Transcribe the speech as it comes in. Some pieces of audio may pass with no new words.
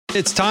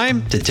It's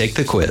time to take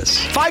the quiz.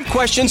 5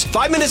 questions,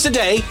 5 minutes a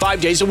day,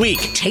 5 days a week.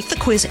 Take the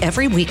quiz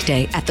every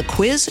weekday at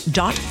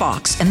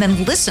thequiz.fox and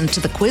then listen to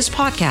the quiz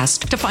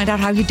podcast to find out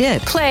how you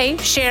did. Play,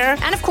 share,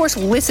 and of course,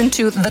 listen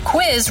to the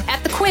quiz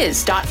at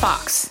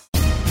thequiz.fox.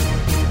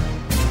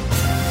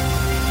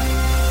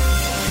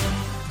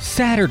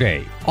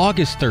 Saturday,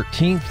 August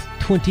 13th,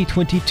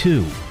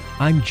 2022.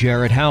 I'm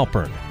Jared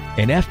Halpern.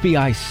 An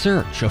FBI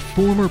search of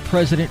former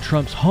President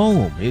Trump's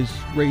home is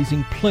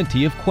raising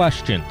plenty of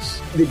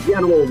questions. The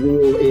general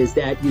rule is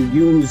that you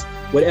use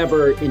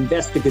whatever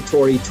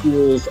investigatory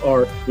tools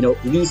are,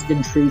 least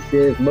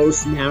intrusive,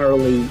 most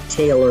narrowly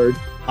tailored.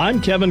 I'm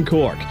Kevin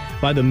Cork.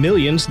 By the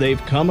millions,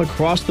 they've come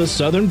across the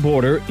southern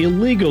border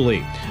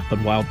illegally. But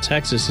while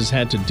Texas has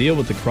had to deal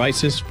with the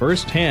crisis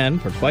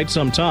firsthand for quite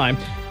some time,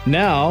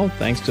 now,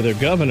 thanks to their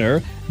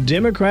governor,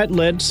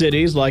 Democrat-led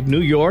cities like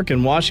New York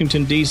and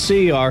Washington,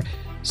 D.C. are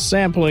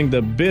sampling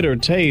the bitter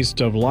taste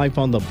of life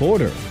on the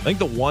border. I think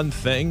the one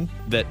thing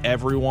that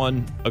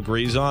everyone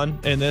agrees on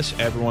in this,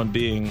 everyone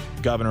being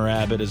Governor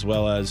Abbott as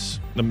well as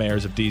the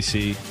mayors of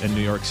D.C. and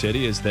New York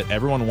City, is that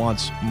everyone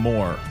wants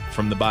more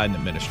from the Biden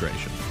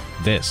administration.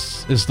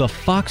 This is the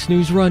Fox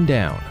News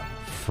Rundown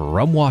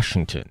from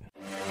Washington.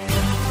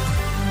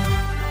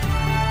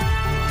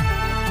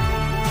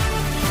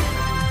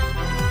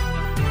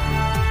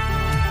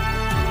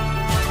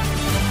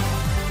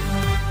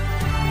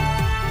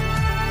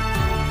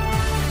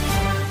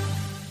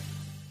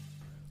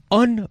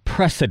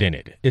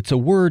 Unprecedented. It's a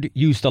word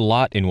used a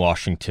lot in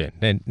Washington,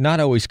 and not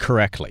always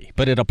correctly,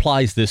 but it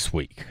applies this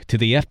week to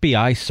the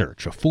FBI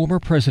search of former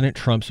President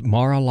Trump's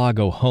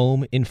Mar-a-Lago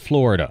home in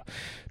Florida.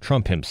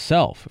 Trump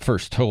himself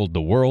first told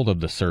the world of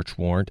the search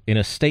warrant in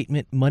a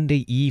statement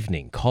Monday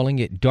evening, calling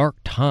it dark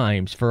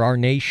times for our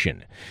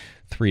nation.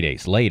 3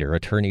 days later,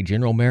 Attorney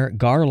General Merrick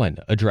Garland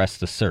addressed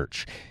the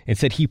search and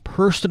said he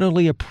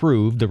personally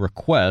approved the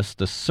request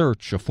to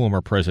search a former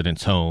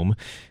president's home,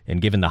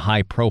 and given the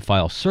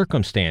high-profile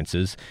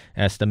circumstances,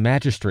 asked the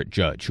magistrate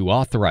judge who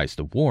authorized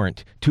the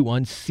warrant to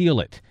unseal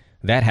it.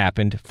 That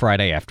happened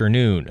Friday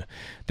afternoon.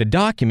 The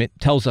document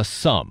tells us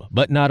some,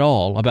 but not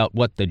all, about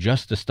what the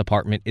Justice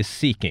Department is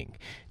seeking,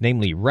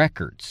 namely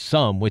records,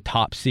 some with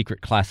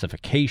top-secret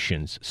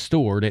classifications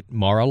stored at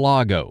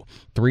Mar-a-Lago.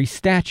 3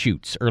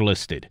 statutes are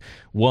listed.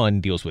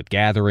 One deals with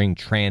gathering,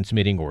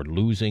 transmitting, or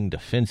losing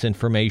defense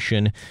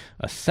information.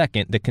 A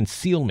second, the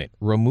concealment,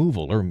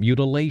 removal, or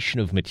mutilation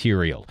of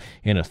material.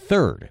 And a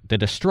third, the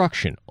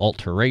destruction,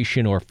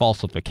 alteration, or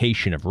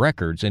falsification of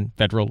records in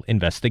federal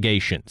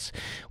investigations.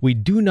 We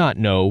do not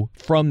know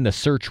from the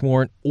search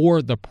warrant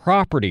or the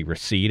property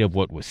receipt of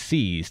what was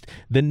seized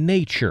the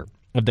nature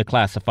of the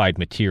classified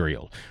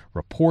material.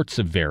 Reports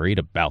have varied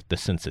about the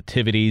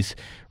sensitivities.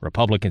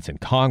 Republicans in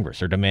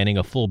Congress are demanding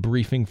a full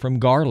briefing from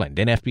Garland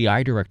and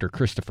FBI Director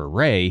Christopher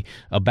Wray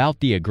about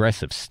the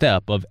aggressive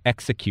step of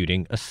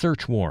executing a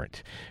search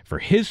warrant. For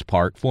his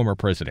part, former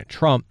President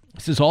Trump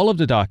says all of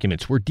the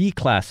documents were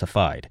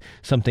declassified,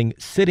 something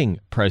sitting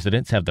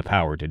presidents have the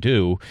power to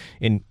do,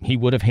 and he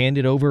would have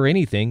handed over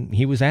anything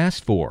he was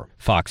asked for.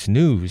 Fox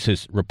News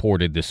has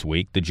reported this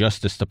week the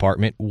Justice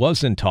Department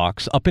was in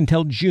talks up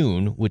until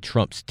June with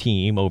Trump's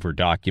team over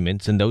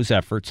documents, and those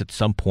efforts at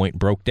some point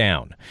broke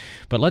down.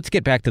 But let's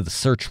get back to the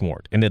search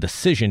warrant and the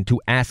decision to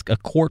ask a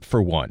court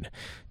for one.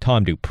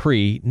 Tom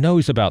Dupree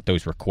knows about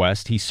those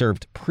requests. He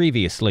served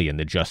previously in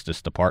the Justice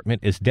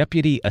Department as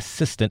Deputy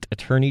Assistant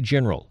Attorney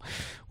General.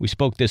 We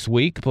spoke this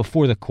week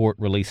before the court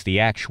released the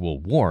actual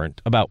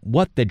warrant about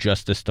what the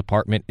Justice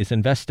Department is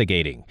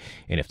investigating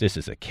and if this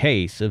is a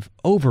case of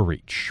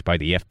overreach by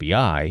the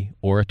FBI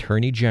or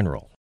Attorney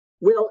General.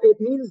 Well, it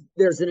means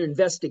there's an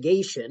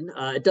investigation.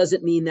 It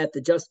doesn't mean that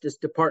the Justice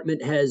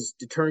Department has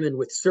determined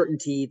with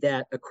certainty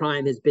that a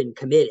crime has been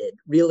committed.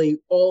 Really,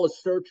 all a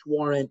search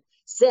warrant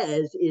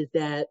says is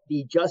that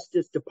the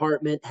Justice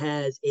Department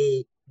has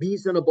a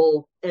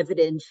reasonable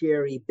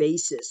evidentiary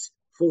basis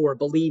for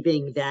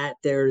believing that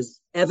there's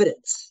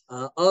evidence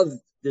of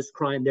this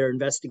crime they're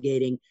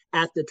investigating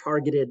at the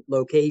targeted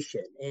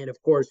location. And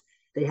of course,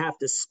 they have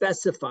to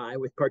specify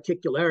with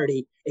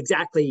particularity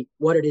exactly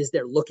what it is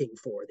they're looking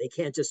for. They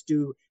can't just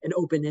do an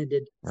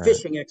open-ended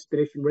fishing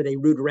expedition where they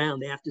root around.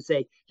 They have to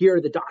say, here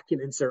are the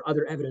documents or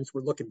other evidence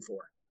we're looking for.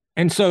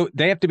 And so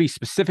they have to be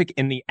specific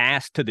in the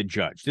ask to the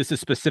judge. This is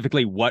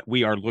specifically what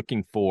we are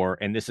looking for,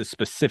 and this is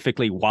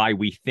specifically why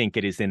we think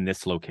it is in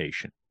this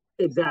location.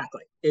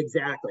 Exactly.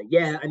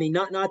 Yeah, I mean,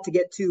 not to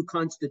get too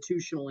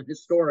constitutional and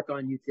historic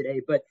on you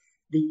today, but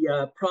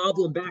the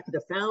problem back at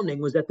the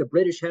founding was that the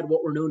British had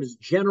what were known as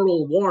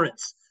general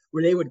warrants,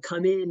 where they would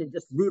come in and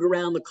just root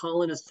around the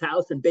colonist's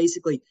house and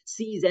basically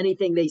seize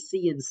anything they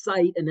see in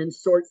sight and then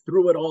sort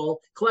through it all,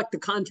 collect the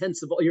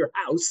contents of all your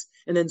house,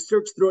 and then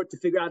search through it to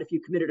figure out if you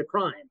committed a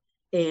crime.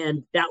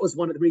 And that was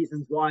one of the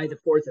reasons why the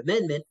Fourth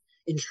Amendment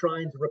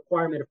enshrines a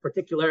requirement of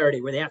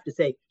particularity, where they have to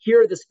say,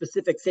 here are the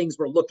specific things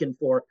we're looking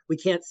for. We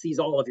can't seize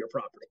all of your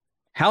property.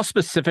 How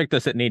specific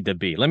does it need to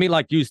be? Let me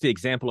use the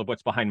example of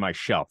what's behind my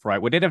shelf,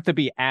 right? Would it have to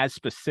be as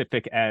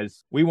specific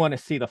as we want to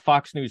see the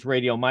Fox News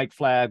radio mic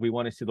flag, we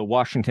want to see the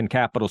Washington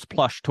Capitals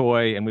plush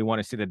toy, and we want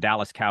to see the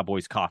Dallas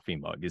Cowboys coffee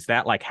mug? Is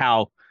that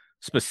how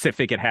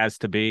specific it has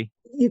to be?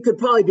 You could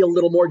probably be a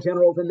little more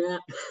general than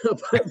that,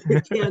 but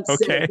you can't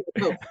okay.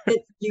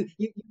 say,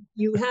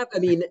 you have, I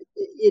mean,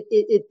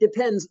 it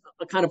depends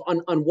kind of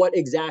on what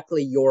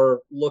exactly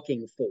you're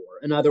looking for.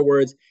 In other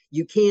words,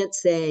 you can't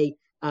say,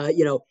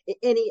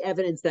 any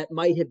evidence that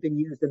might have been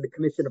used in the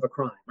commission of a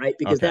crime, right?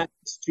 Because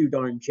that's too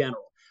darn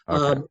general.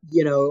 Okay.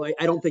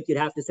 I don't think you'd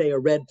have to say a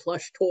red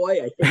plush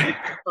toy. I think you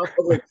could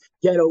probably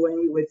get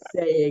away with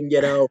saying,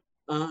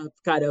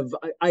 kind of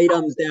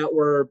items that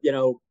were,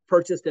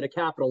 purchased at a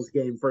Capitals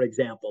game, for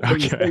example.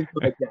 Things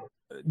like that.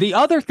 The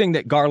other thing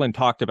that Garland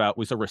talked about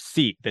was a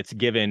receipt that's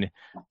given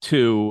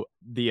to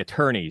the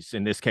attorneys,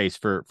 in this case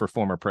for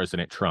former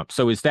President Trump.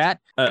 So is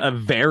that a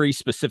very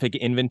specific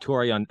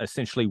inventory on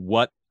essentially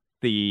what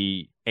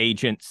the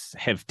agents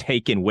have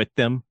taken with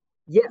them?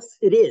 Yes,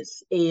 it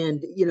is.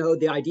 And,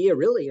 the idea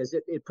really is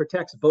it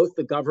protects both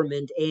the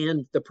government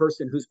and the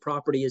person whose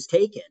property is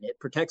taken. It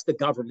protects the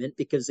government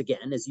because,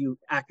 again, as you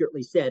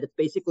accurately said, it's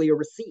basically a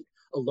receipt,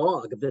 a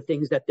log of the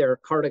things that they're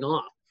carting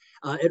off.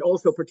 It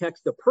also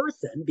protects the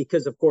person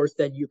because, of course,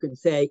 then you can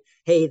say,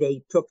 hey,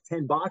 they took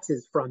 10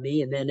 boxes from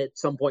me. And then at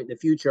some point in the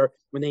future,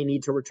 when they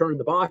need to return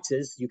the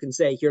boxes, you can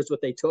say, here's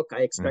what they took.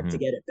 I expect to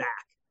get it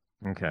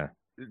back. Okay.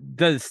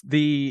 Does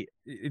the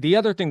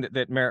other thing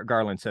that Merrick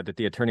Garland said, that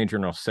the Attorney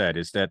General said,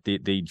 is that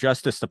the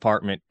Justice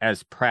Department,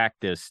 as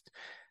practiced,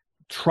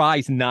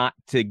 tries not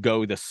to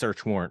go the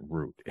search warrant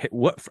route.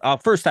 I'll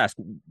first ask,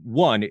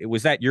 one,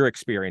 was that your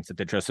experience at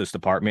the Justice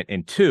Department?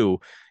 And two,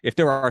 if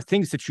there are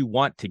things that you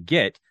want to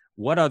get,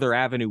 what other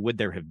avenue would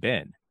there have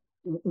been?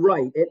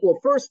 Right. Well,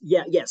 first,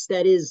 yes,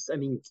 that is,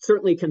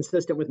 certainly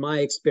consistent with my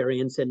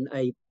experience. And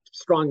I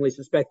strongly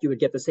suspect you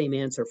would get the same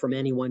answer from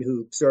anyone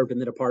who served in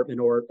the department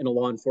or in a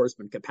law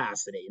enforcement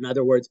capacity. In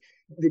other words,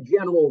 the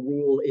general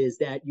rule is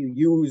that you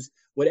use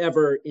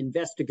whatever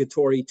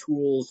investigatory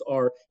tools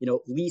are,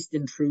 least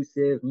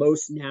intrusive,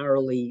 most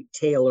narrowly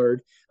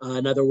tailored.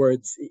 In other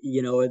words,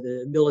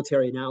 the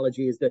military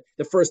analogy is that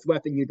the first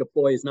weapon you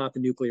deploy is not the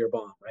nuclear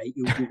bomb, right?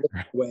 You work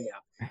your way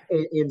up.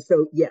 And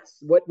so, yes,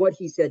 what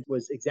he said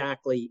was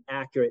exactly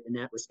accurate in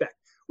that respect.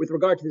 With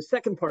regard to the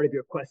second part of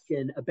your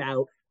question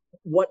about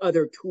what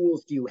other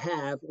tools do you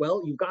have?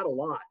 Well, you've got a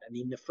lot.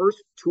 The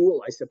first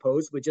tool, I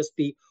suppose, would just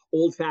be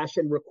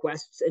old-fashioned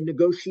requests and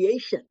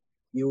negotiation.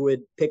 You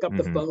would pick up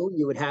the phone,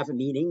 you would have a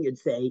meeting, you'd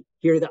say,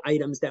 here are the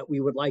items that we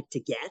would like to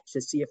get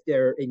to see if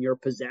they're in your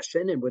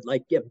possession and would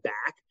like give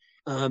back.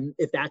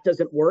 If that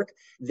doesn't work,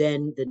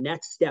 then the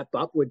next step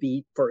up would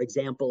be, for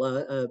example,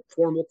 a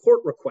formal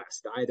court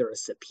request, either a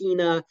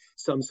subpoena,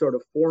 some sort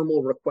of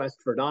formal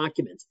request for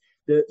documents.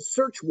 The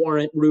search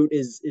warrant route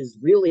is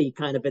really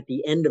kind of at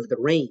the end of the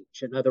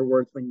range. In other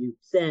words, when you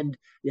send,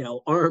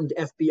 armed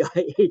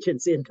FBI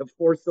agents in to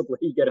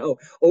forcibly,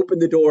 open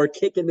the door,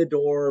 kick in the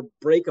door,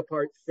 break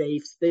apart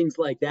safes, things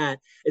like that,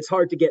 it's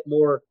hard to get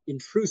more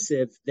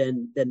intrusive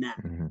than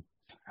that. Mm-hmm.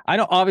 I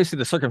know, obviously,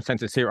 the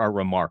circumstances here are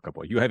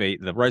remarkable. You have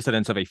the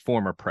residence of a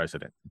former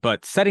president,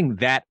 but setting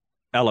that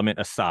element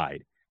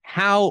aside,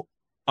 how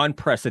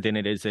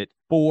unprecedented is it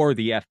for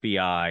the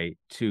FBI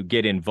to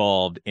get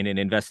involved in an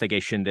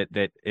investigation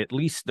that at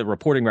least the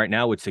reporting right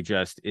now would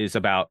suggest is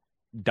about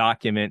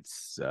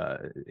documents,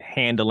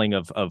 handling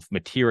of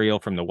material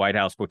from the White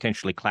House,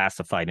 potentially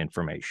classified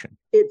information?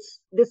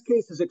 This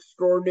case is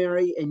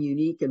extraordinary and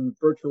unique in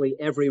virtually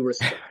every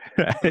respect.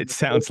 It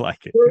sounds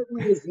like it.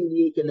 Certainly is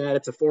unique in that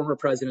it's a former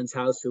president's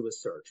house who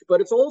was searched, but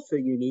it's also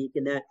unique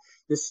in that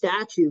the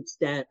statutes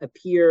that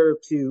appear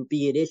to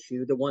be at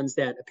issue, the ones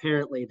that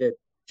apparently the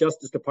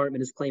Justice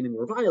Department is claiming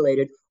were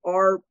violated,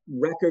 are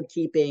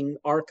record-keeping,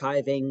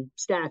 archiving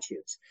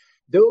statutes.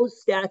 Those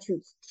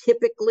statutes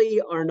typically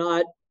are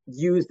not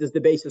used as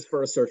the basis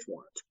for a search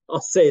warrant.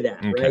 I'll say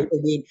that, okay.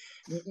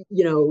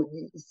 Right?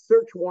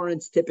 Search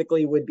warrants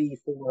typically would be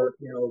for,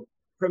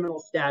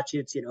 criminal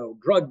statutes,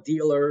 drug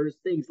dealers,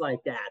 things like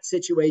that,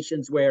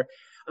 situations where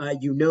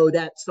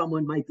that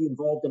someone might be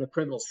involved in a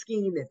criminal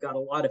scheme. They've got a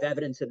lot of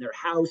evidence in their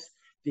house.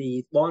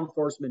 The law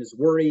enforcement is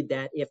worried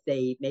that if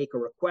they make a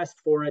request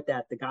for it,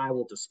 that the guy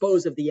will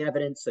dispose of the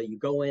evidence. So you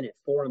go in at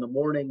 4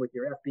 a.m. with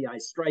your FBI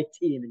strike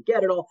team and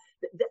get it all.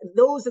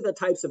 Those are the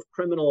types of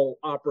criminal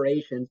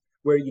operations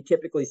where you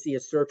typically see a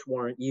search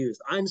warrant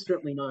used. I'm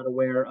certainly not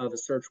aware of a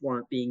search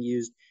warrant being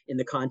used in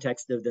the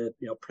context of the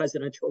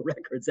Presidential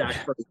Records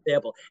Act, for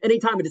example.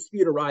 Anytime a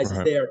dispute arises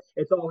there,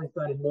 it's always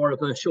done in more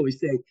of a, shall we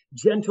say,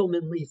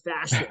 gentlemanly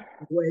fashion,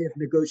 way of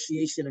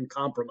negotiation and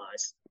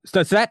compromise.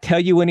 So does that tell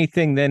you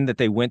anything then, that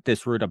they went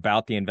this route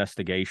about the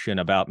investigation,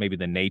 about maybe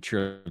the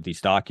nature of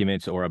these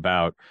documents, or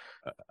about,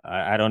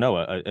 I don't know,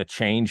 a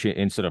change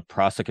in sort of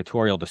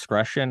prosecutorial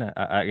discretion?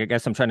 I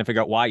guess I'm trying to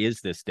figure out, why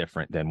is this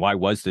different then? Why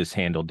was this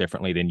handled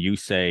differently than, you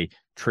say,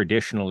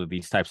 traditionally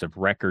these types of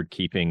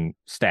record-keeping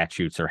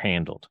statutes are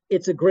handled?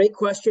 It's a great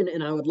question,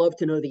 and I would love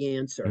to know the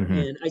answer. Mm-hmm.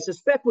 And I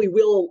suspect we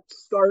will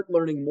start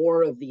learning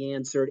more of the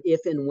answer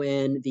if and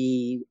when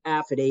the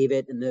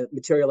affidavit and the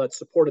material that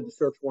supported the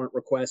search warrant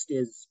request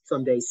is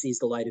someday sees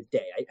the light of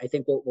day. I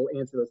think we'll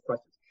answer those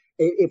questions.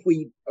 If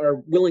we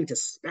are willing to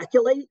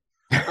speculate,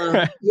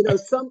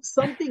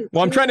 something.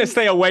 Well, I'm trying to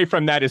stay away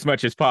from that as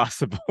much as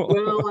possible.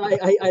 Well,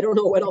 I don't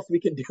know what else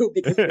we can do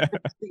because we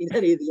haven't seen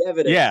any of the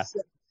evidence. Yeah.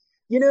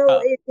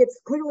 It's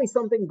clearly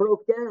something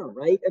broke down,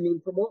 right? I mean,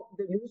 from what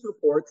the news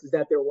reports is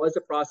that there was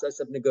a process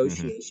of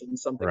negotiation,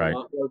 something a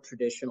lot more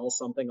traditional,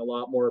 something a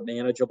lot more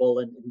manageable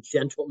and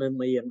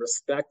gentlemanly and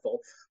respectful,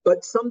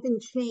 but something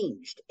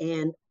changed.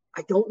 And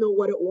I don't know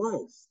what it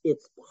was.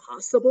 It's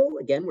possible,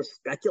 again, we're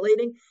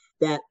speculating,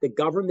 that the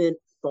government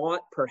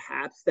thought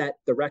perhaps that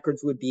the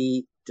records would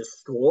be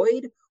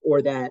destroyed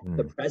or that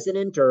the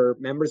president or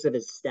members of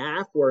his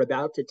staff were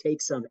about to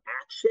take some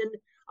action,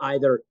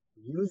 either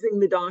using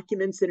the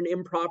documents in an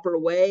improper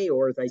way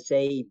or, as I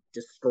say,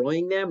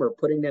 destroying them or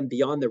putting them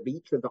beyond the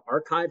reach of the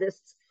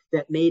archivists,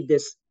 that made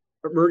this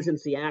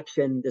emergency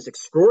action, this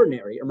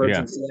extraordinary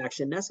emergency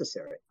action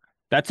necessary.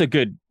 That's a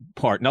good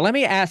part. Now, let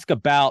me ask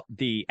about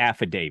the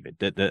affidavit,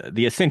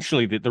 the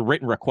essentially the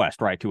written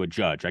request, right, to a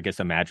judge, I guess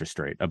a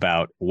magistrate,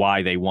 about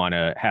why they want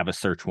to have a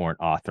search warrant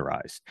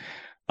authorized.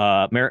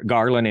 Merrick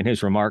Garland, in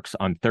his remarks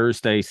on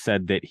Thursday,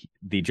 said that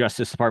the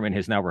Justice Department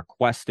has now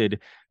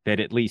requested that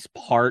at least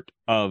part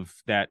of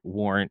that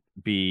warrant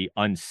be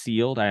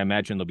unsealed. I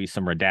imagine there'll be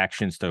some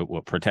redactions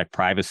to protect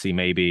privacy,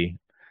 maybe.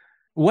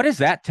 What does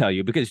that tell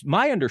you? Because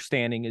my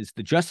understanding is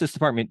the Justice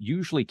Department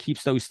usually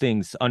keeps those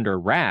things under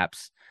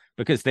wraps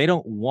because they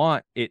don't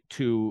want it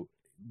to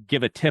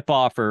give a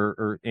tip-off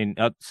or in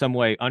some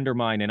way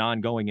undermine an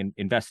ongoing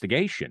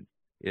investigation.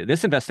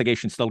 This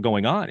investigation is still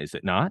going on, is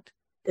it not?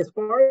 As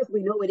far as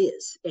we know, it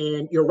is.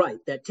 And you're right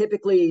that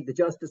typically the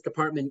Justice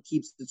Department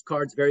keeps its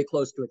cards very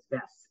close to its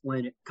vest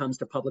when it comes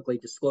to publicly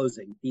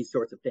disclosing these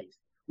sorts of things.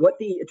 What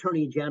the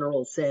Attorney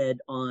General said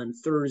on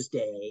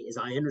Thursday, as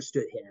I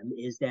understood him,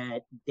 is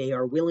that they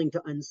are willing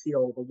to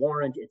unseal the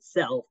warrant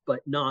itself, but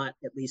not,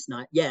 at least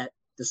not yet,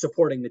 the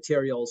supporting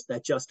materials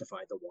that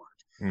justify the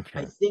warrant. Okay.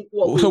 I think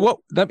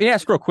let me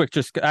ask real quick,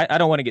 just I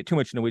don't want to get too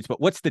much in the weeds,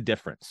 but what's the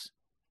difference?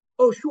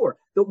 Oh, sure.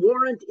 The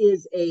warrant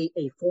is a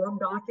form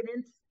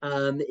document.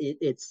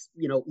 It's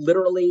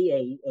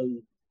literally a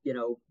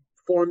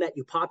form that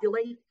you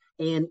populate,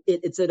 and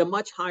it's at a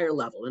much higher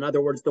level. In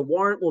other words, the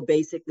warrant will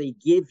basically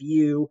give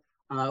you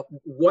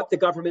what the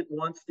government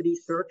wants to be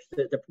searched,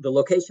 the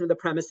location of the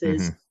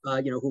premises,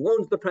 who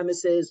owns the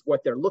premises,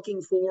 what they're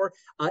looking for.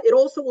 It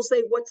also will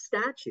say what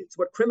statutes,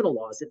 what criminal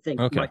laws it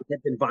thinks might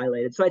have been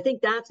violated. So I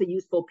think that's a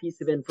useful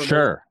piece of information.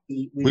 Sure.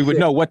 We would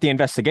know what the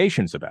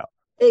investigation's about.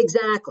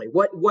 Exactly.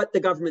 What the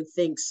government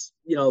thinks,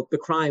 the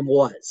crime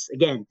was.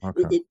 Again,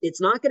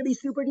 it's not going to be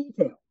super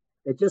detailed.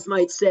 It just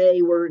might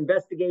say we're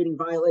investigating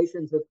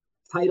violations of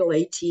Title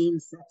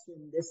 18,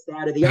 section this,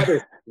 that, or the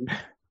other.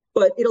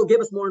 But it'll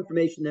give us more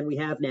information than we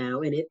have now,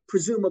 and it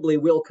presumably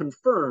will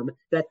confirm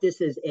that this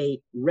is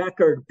a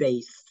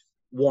record-based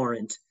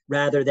warrant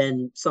rather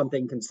than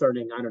something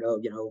concerning, I don't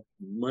know,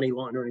 money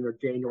laundering or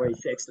January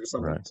 6th or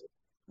something.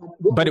 Right.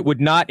 But it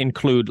would not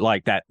include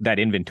like that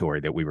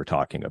inventory that we were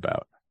talking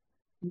about.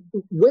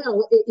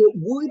 Well, it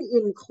would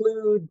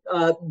include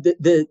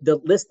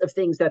the list of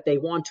things that they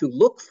want to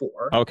look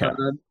for. Okay.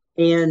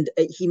 And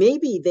he may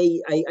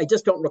be, I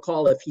just don't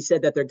recall if he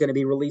said that they're going to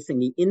be releasing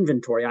the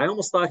inventory. I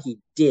almost thought he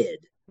did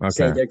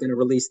say they're going to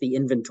release the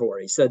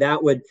inventory. So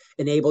that would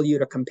enable you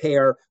to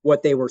compare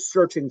what they were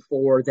searching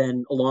for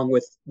then along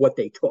with what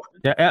they took.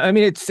 Yeah, I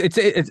mean, it's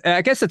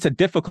I guess it's a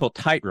difficult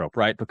tightrope,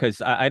 right?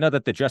 Because I know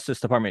that the Justice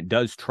Department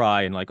does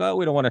try and we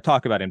don't want to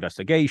talk about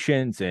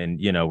investigations and,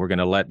 we're going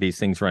to let these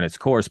things run its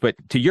course. But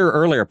to your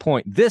earlier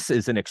point, this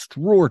is an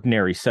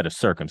extraordinary set of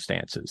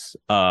circumstances.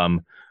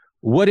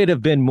 Would it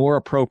have been more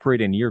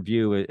appropriate, in your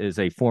view, as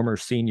a former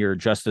senior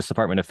Justice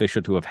Department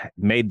official, to have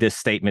made this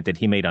statement that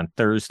he made on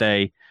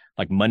Thursday,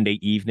 like Monday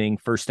evening,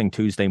 first thing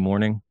Tuesday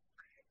morning?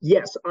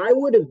 Yes, I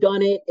would have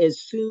done it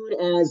as soon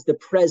as the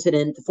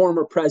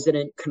former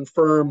president,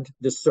 confirmed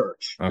the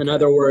search. Okay. In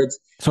other words,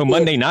 so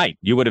Monday night,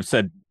 you would have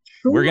said,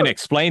 we're going to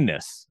explain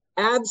this.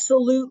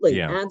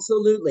 Absolutely.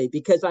 Absolutely.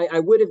 Because I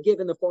would have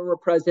given the former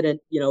president,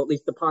 at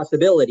least the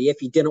possibility, if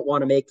he didn't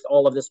want to make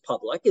all of this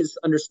public, is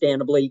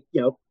understandably,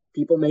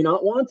 people may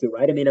not want to,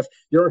 right? I mean, if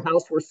your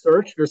house were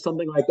searched or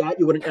something like that,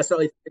 you wouldn't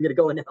necessarily think to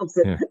go announce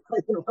it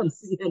on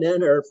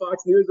CNN or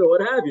Fox News or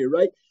what have you,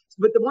 right?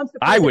 But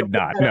I would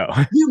not, no.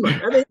 You might.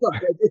 I mean, look,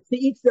 it's to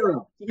each their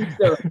own.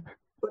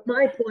 But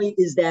my point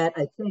is that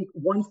I think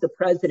once the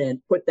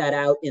president put that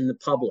out in the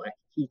public,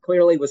 he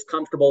clearly was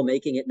comfortable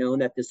making it known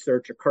that this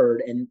search occurred,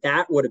 and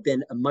that would have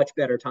been a much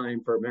better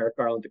time for Merrick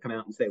Garland to come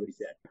out and say what he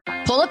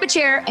said. Pull up a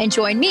chair and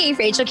join me,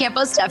 Rachel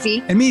Campos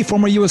Duffy. And me,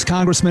 former U.S.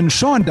 Congressman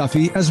Sean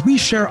Duffy, as we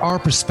share our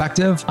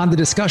perspective on the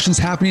discussions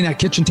happening at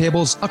kitchen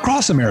tables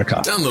across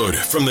America. Download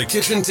From the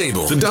Kitchen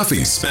Table, The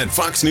Duffys, at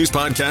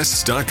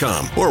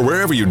foxnewspodcasts.com or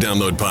wherever you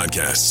download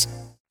podcasts.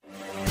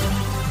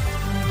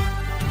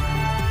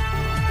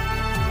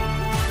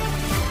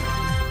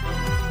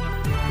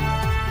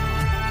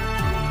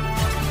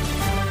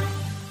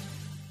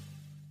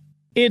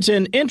 It's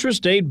an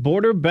intrastate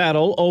border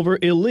battle over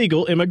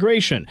illegal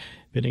immigration,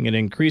 pitting an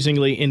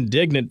increasingly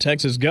indignant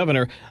Texas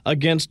governor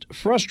against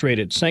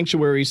frustrated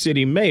sanctuary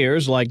city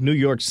mayors like New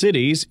York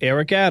City's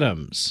Eric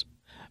Adams.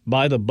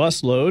 By the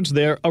busloads,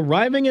 they're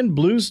arriving in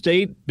blue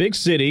state big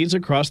cities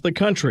across the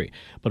country.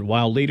 But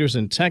while leaders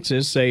in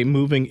Texas say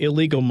moving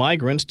illegal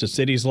migrants to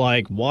cities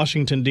like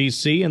Washington,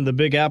 D.C. and the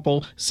Big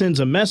Apple sends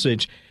a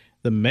message,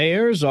 the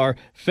mayors are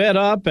fed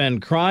up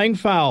and crying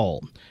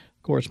foul.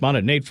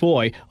 Correspondent Nate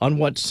Foy on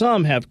what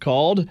some have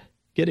called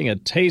getting a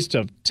taste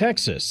of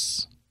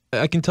Texas.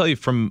 I can tell you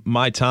from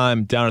my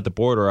time down at the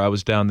border, I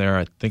was down there,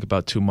 I think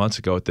about 2 months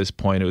ago at this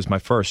point. It was my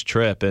first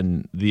trip,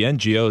 and the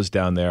NGOs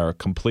down there are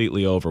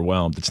completely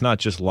overwhelmed. It's not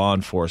just law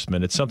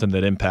enforcement. It's something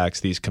that impacts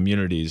these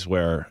communities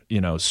where,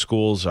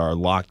 schools are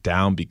locked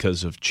down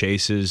because of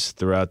chases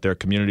throughout their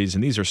communities.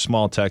 And these are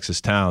small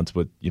Texas towns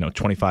with,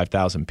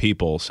 25,000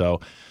 people.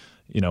 So,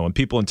 when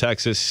people in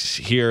Texas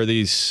hear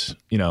these,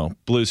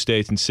 blue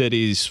states and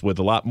cities with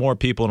a lot more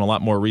people and a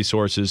lot more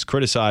resources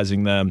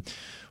criticizing them,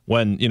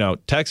 when,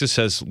 Texas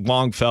has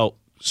long felt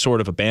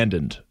sort of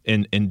abandoned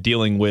in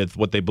dealing with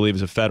what they believe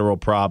is a federal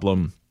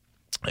problem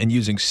and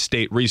using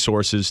state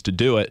resources to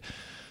do it.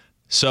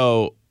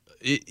 So,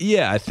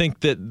 I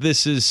think that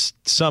this is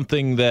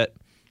something that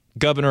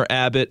Governor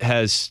Abbott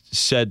has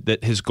said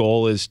that his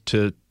goal is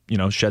to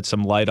shed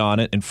some light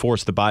on it and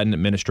force the Biden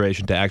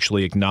administration to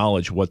actually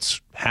acknowledge what's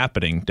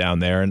happening down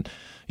there. And,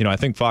 I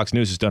think Fox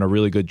News has done a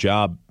really good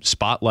job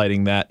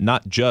spotlighting that,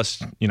 not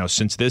just,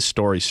 since this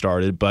story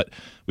started, but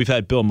we've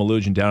had Bill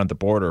Malugin down at the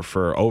border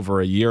for over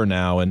a year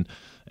now. And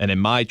in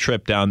my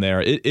trip down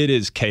there, it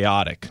is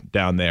chaotic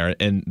down there,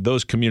 and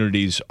those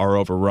communities are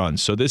overrun.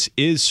 So this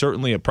is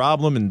certainly a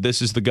problem, and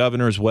this is the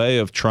governor's way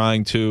of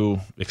trying to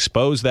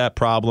expose that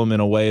problem in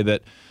a way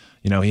that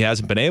he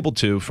hasn't been able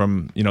to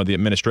from, the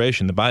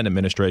administration, the Biden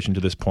administration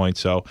to this point.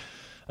 So,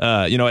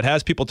 it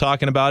has people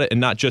talking about it, and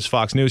not just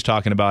Fox News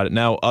talking about it.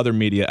 Now other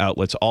media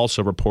outlets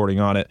also reporting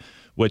on it,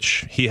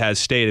 which he has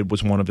stated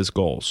was one of his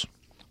goals.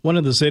 One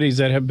of the cities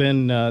that have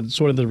been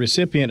sort of the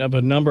recipient of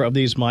a number of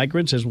these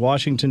migrants is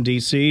Washington,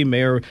 D.C.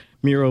 Mayor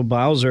Muriel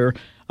Bowser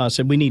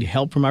said we need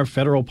help from our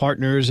federal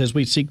partners as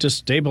we seek to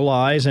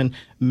stabilize and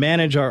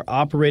manage our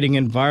operating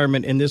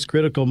environment in this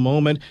critical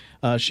moment.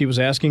 She was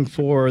asking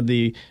for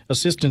the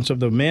assistance of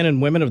the men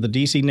and women of the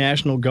D.C.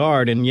 National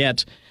Guard, and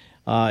yet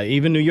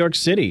even New York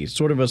City,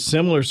 sort of a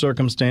similar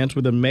circumstance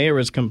where the mayor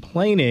is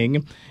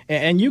complaining.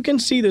 And you can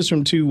see this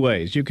from two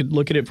ways. You could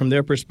look at it from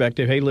their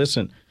perspective. Hey,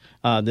 listen,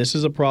 this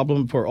is a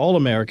problem for all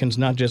Americans,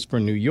 not just for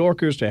New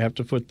Yorkers to have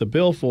to foot the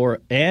bill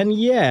for. And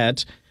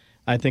yet,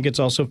 I think it's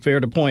also fair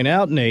to point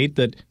out, Nate,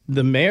 that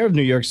the mayor of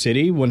New York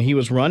City, when he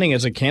was running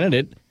as a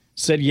candidate,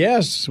 said,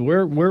 yes,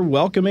 we're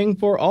welcoming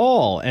for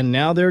all. And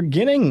now they're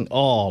getting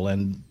all.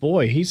 And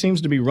boy, he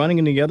seems to be running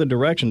in the other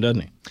direction,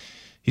 doesn't he?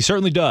 He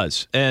certainly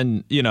does.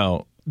 And,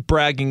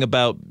 bragging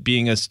about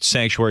being a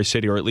sanctuary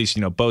city, or at least,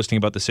 boasting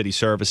about the city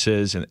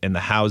services and the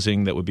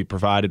housing that would be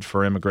provided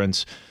for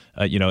immigrants,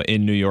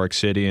 in New York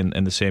City.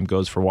 And the same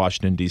goes for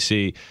Washington,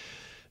 D.C.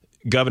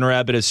 Governor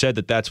Abbott has said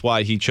that that's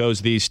why he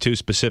chose these two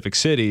specific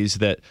cities,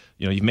 that,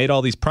 you've made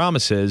all these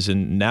promises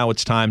and now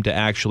it's time to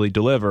actually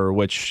deliver,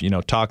 which,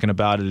 talking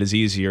about it is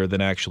easier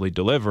than actually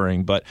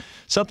delivering. But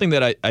something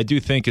that I do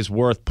think is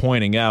worth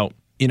pointing out,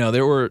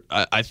 there were,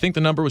 I think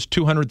the number was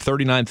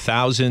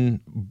 239,000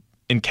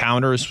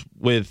 encounters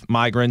with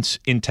migrants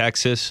in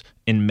Texas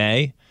in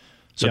May.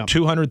 So yeah.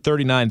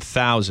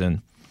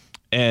 239,000.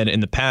 And in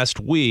the past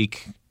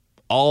week,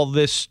 all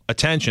this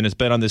attention has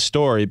been on this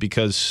story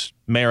because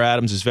Mayor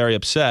Adams is very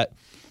upset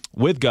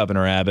with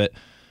Governor Abbott.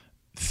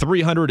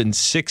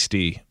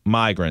 360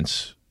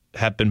 migrants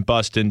have been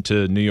bussed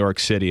into New York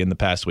City in the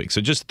past week.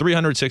 So just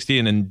 360,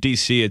 and in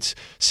D.C. it's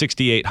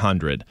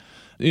 6,800.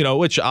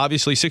 Which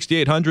obviously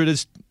 6,800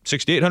 is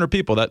 6,800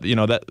 people.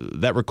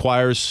 That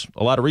requires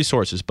a lot of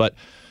resources, but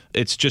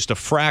it's just a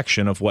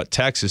fraction of what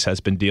Texas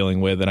has been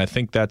dealing with, and I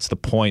think that's the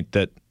point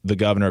that the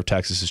governor of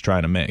Texas is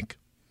trying to make.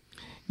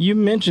 You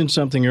mentioned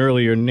something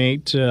earlier,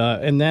 Nate,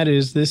 and that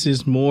is this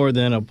is more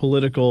than a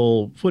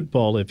political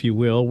football, if you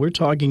will. We're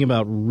talking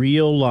about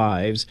real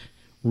lives,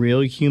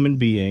 real human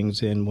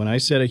beings, and when I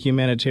said a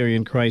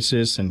humanitarian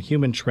crisis and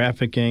human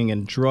trafficking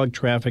and drug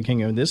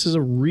trafficking, this is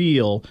a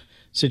real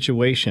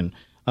situation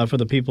for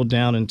the people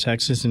down in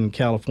Texas and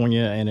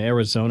California and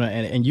Arizona.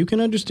 And you can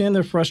understand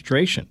their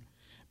frustration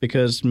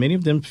because many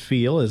of them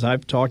feel, as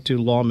I've talked to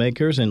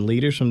lawmakers and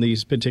leaders from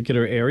these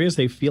particular areas,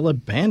 they feel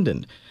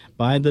abandoned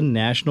by the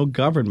national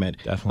government.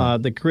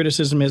 Definitely. The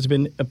criticism has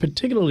been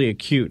particularly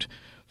acute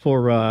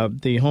for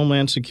the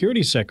Homeland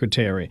Security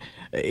Secretary.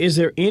 Is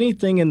there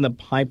anything in the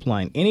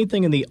pipeline,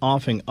 anything in the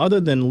offing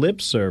other than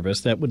lip service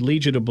that would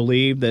lead you to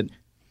believe that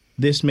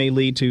this may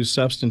lead to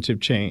substantive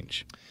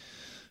change?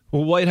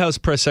 Well, White House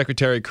Press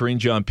Secretary Karine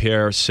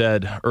Jean-Pierre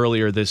said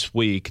earlier this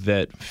week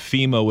that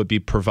FEMA would be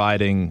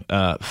providing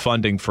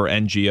funding for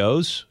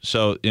NGOs.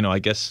 So, I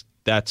guess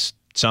that's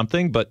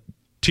something. But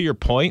to your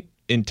point,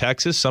 in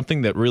Texas,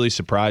 something that really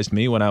surprised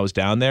me when I was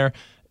down there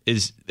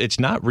is it's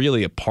not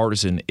really a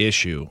partisan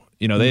issue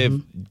they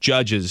have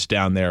judges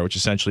down there, which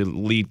essentially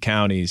lead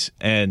counties.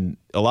 And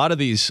a lot of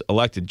these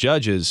elected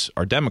judges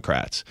are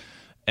Democrats.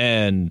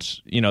 And,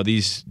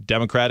 these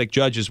Democratic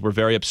judges were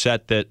very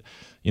upset that,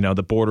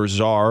 the border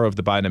czar of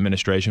the Biden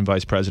administration,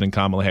 Vice President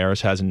Kamala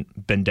Harris,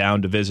 hasn't been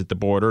down to visit the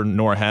border,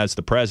 nor has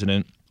the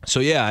president. So,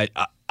 yeah,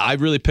 I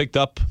really picked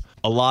up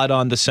a lot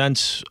on the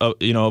sense of,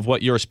 of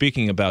what you're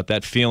speaking about,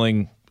 that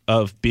feeling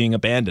of being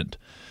abandoned.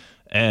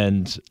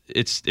 And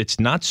it's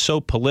not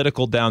so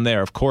political down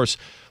there. Of course,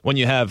 when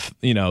you have,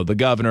 the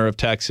governor of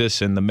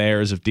Texas and the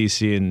mayors of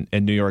D.C.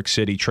 and New York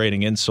City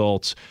trading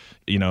insults,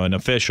 an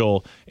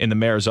official in the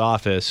mayor's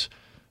office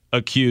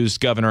accused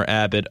Governor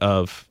Abbott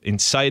of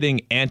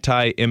inciting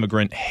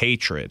anti-immigrant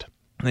hatred.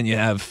 And then you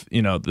have,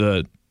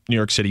 the New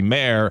York City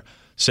mayor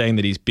saying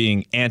that he's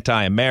being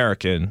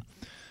anti-American.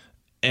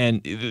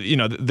 And,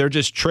 they're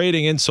just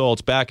trading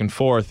insults back and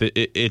forth.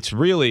 It's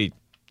really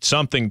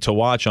something to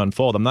watch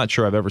unfold. I'm not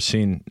sure I've ever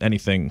seen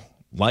anything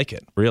like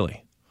it,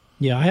 really.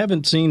 Yeah, I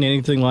haven't seen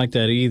anything like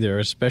that either,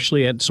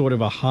 especially at sort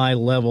of a high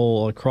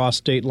level across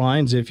state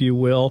lines, if you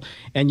will.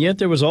 And yet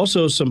there was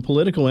also some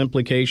political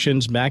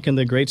implications back in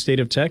the great state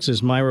of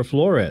Texas. Mayra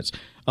Flores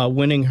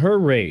winning her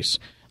race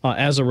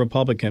as a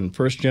Republican,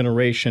 first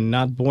generation,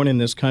 not born in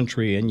this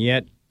country. And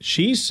yet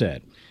she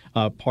said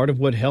part of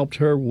what helped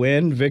her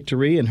win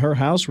victory in her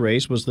House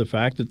race was the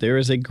fact that there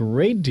is a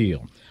great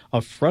deal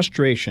of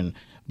frustration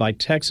by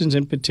Texans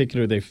in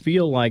particular. They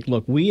feel like,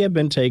 look, we have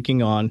been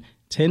taking on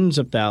tens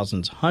of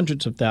thousands,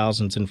 hundreds of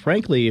thousands. And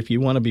frankly, if you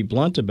want to be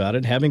blunt about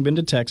it, having been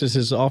to Texas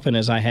as often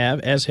as I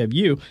have, as have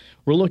you,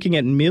 we're looking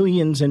at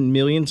millions and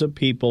millions of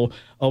people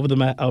over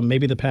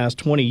maybe the past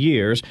 20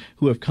 years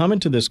who have come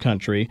into this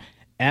country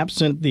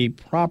absent the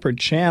proper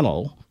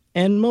channel.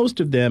 And most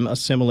of them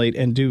assimilate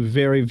and do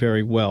very,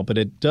 very well. But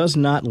it does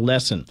not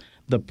lessen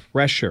the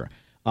pressure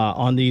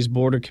on these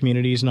border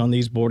communities and on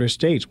these border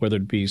states, whether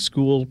it be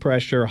school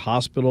pressure,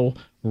 hospital,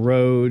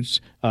 roads,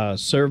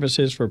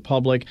 services for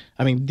public.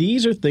 I mean,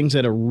 these are things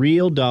that are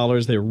real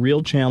dollars. They're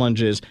real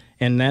challenges.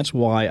 And that's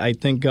why I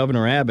think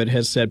Governor Abbott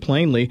has said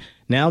plainly,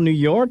 now New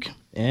York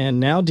and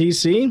now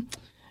D.C.,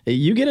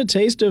 you get a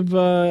taste of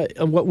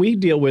what we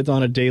deal with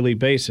on a daily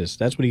basis.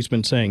 That's what he's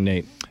been saying,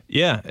 Nate.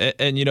 Yeah.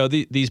 And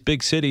these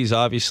big cities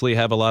obviously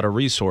have a lot of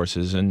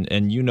resources. And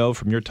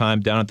from your time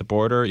down at the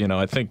border,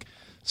 I think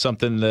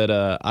something that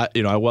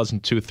I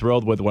wasn't too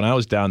thrilled with when I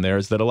was down there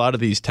is that a lot of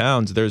these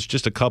towns, there's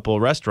just a couple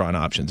of restaurant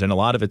options, and a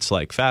lot of it's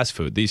like fast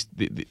food.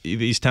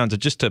 These towns,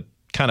 just to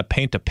kind of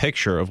paint a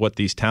picture of what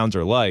these towns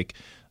are like,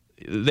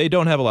 they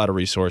don't have a lot of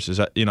resources.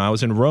 I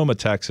was in Roma,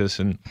 Texas,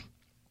 and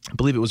I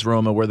believe it was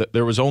Roma, where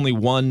there was only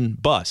one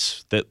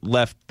bus that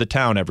left the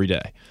town every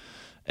day.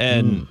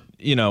 And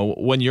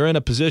when you're in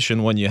a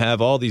position when you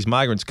have all these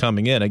migrants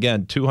coming in,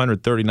 again,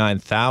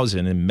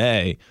 239,000 in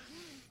May,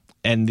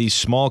 and these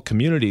small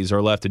communities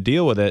are left to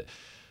deal with it,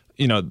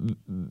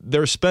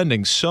 they're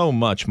spending so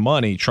much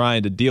money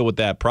trying to deal with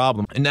that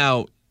problem. And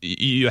now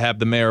you have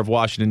the mayor of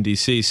Washington,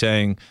 D.C.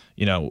 saying,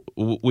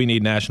 we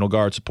need National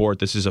Guard support.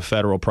 This is a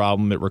federal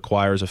problem. It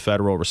requires a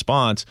federal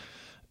response.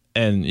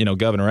 And,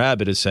 Governor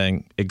Abbott is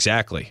saying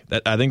exactly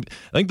that. I think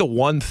the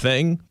one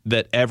thing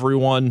that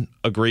everyone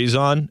agrees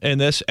on in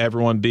this,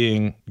 everyone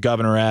being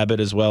Governor Abbott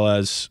as well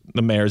as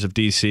the mayors of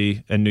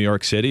D.C. and New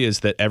York City, is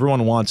that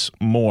everyone wants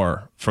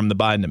more from the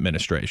Biden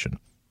administration.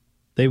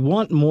 They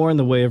want more in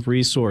the way of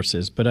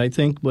resources, but I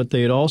think what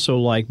they'd also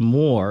like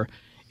more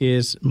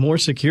is more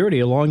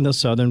security along the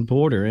southern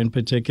border. In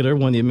particular,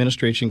 when the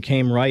administration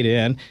came right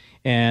in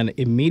and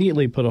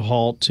immediately put a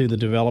halt to the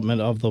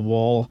development of the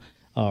wall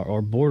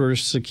or border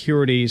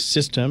security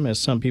system, as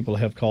some people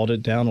have called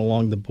it, down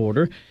along the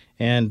border,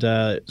 and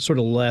sort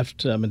of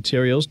left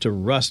materials to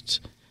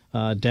rust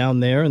down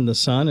there in the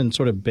sun and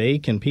sort of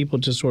bake, and people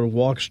just sort of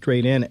walk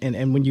straight in.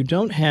 And when you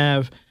don't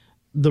have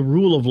the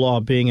rule of law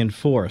being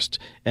enforced,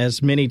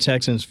 as many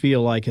Texans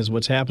feel like is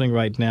what's happening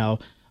right now,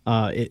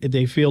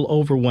 they feel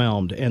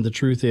overwhelmed. And the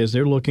truth is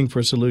they're looking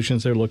for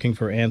solutions. They're looking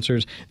for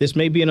answers. This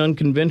may be an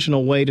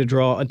unconventional way to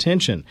draw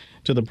attention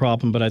to the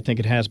problem, but I think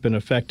it has been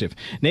effective.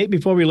 Nate,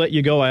 before we let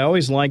you go, I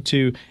always like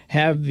to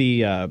have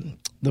the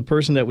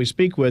person that we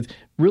speak with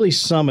really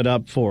sum it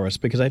up for us,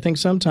 because I think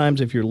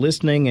sometimes if you're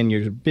listening and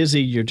you're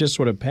busy, you're just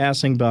sort of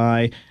passing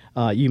by,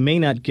 you may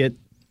not get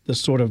the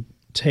sort of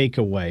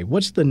takeaway.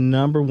 What's the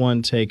number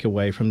one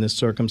takeaway from this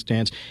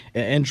circumstance?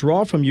 And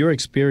draw from your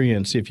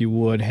experience, if you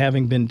would,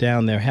 having been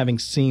down there, having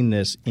seen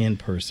this in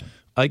person.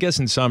 I guess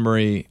in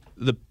summary,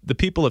 the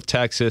people of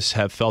Texas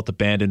have felt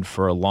abandoned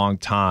for a long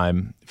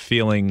time,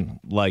 feeling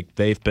like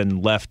they've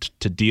been left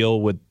to deal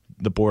with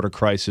the border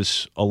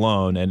crisis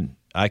alone. And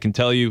I can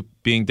tell you,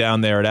 being down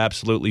there, it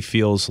absolutely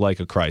feels like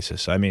a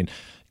crisis. I mean,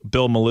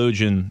 Bill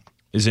Malugin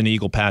is in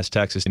Eagle Pass,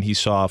 Texas, and he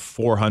saw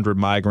 400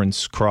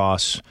 migrants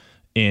cross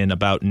in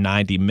about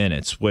 90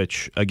 minutes,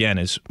 which, again,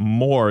 is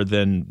more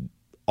than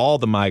all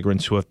the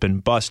migrants who have been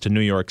bused to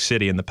New York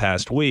City in the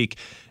past week.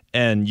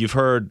 And you've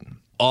heard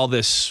all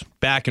this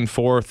back and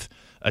forth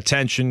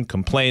attention,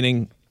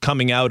 complaining,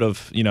 coming out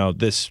of,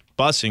 this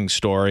busing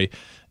story.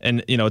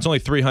 And, it's only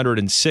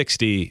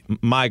 360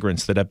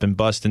 migrants that have been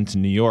bussed into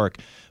New York.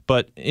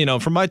 But,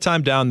 from my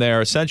time down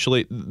there,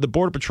 essentially, the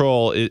Border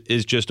Patrol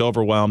is just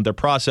overwhelmed. They're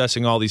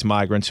processing all these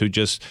migrants who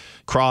just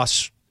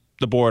cross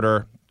the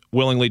border,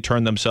 willingly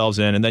turn themselves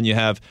in. And then you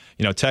have,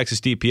 Texas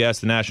DPS,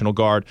 the National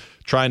Guard,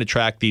 trying to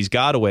track these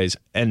gotaways.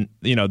 And,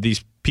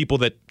 these people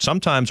that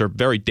sometimes are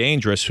very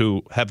dangerous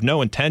who have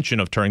no intention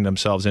of turning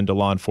themselves into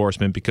law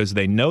enforcement because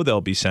they know they'll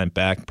be sent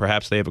back.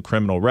 Perhaps they have a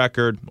criminal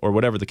record or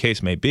whatever the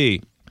case may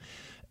be.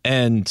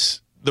 And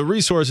the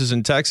resources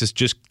in Texas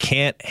just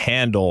can't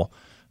handle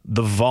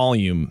the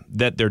volume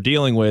that they're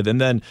dealing with. And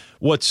then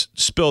what's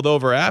spilled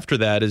over after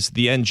that is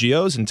the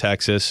NGOs in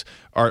Texas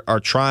are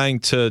trying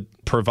to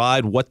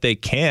provide what they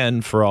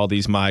can for all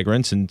these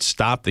migrants and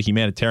stop the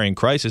humanitarian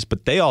crisis,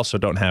 but they also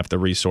don't have the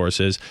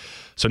resources.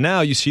 So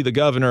now you see the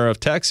governor of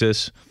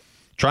Texas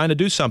trying to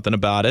do something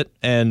about it.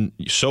 And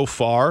so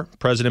far,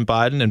 President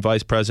Biden and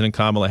Vice President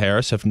Kamala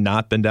Harris have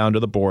not been down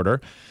to the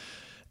border.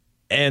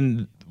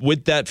 And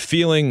with that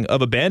feeling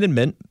of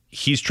abandonment,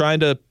 he's trying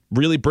to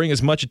really bring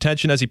as much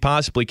attention as he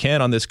possibly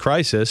can on this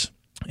crisis.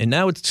 And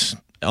now it's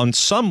on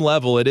some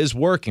level it is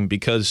working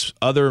because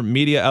other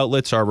media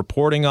outlets are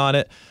reporting on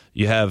it.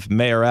 You have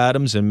Mayor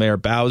Adams and Mayor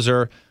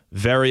Bowser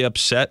very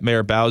upset.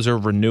 Mayor Bowser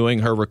renewing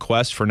her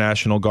request for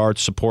National Guard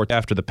support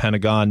after the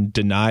Pentagon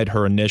denied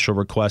her initial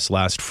request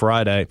last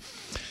Friday.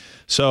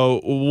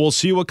 So we'll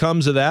see what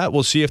comes of that.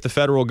 We'll see if the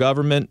federal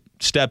government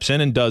steps in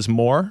and does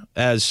more,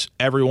 as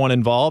everyone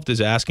involved is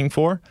asking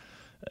for.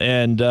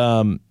 And,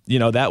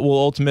 that will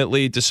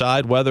ultimately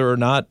decide whether or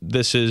not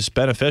this is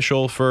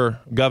beneficial for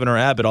Governor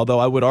Abbott, although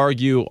I would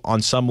argue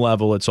on some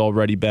level it's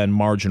already been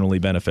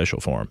marginally beneficial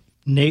for him.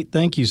 Nate,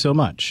 thank you so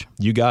much.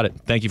 You got it.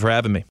 Thank you for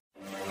having me.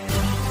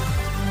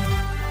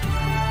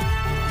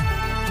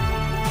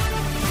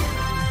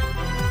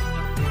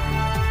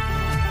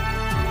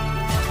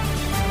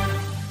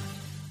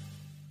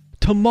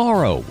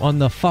 Tomorrow on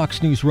the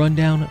Fox News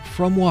Rundown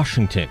from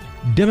Washington,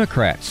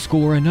 Democrats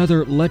score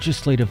another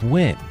legislative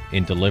win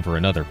and deliver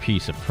another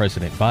piece of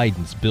President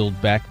Biden's Build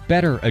Back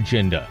Better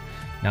agenda.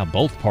 Now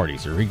both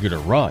parties are eager to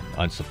run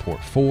on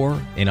support for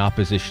and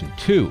opposition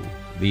to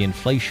the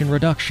Inflation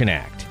Reduction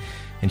Act.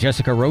 And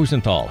Jessica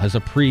Rosenthal has a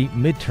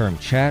pre-midterm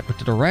chat with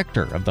the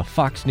director of the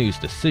Fox News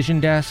Decision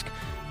Desk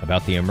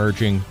about the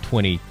emerging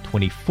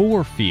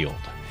 2024 field.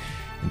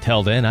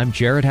 Until then, I'm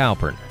Jared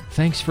Halpern.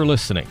 Thanks for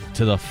listening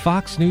to the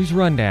Fox News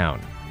Rundown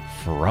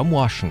from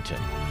Washington.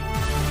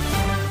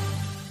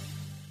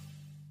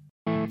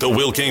 The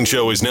Will Cain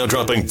Show is now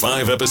dropping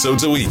 5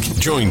 episodes a week.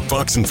 Join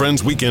Fox and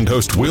Friends weekend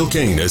host Will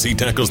Cain as he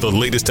tackles the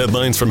latest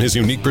headlines from his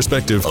unique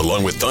perspective,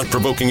 along with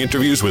thought-provoking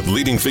interviews with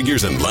leading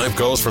figures and live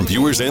calls from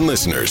viewers and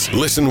listeners.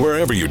 Listen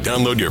wherever you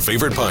download your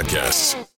favorite podcasts.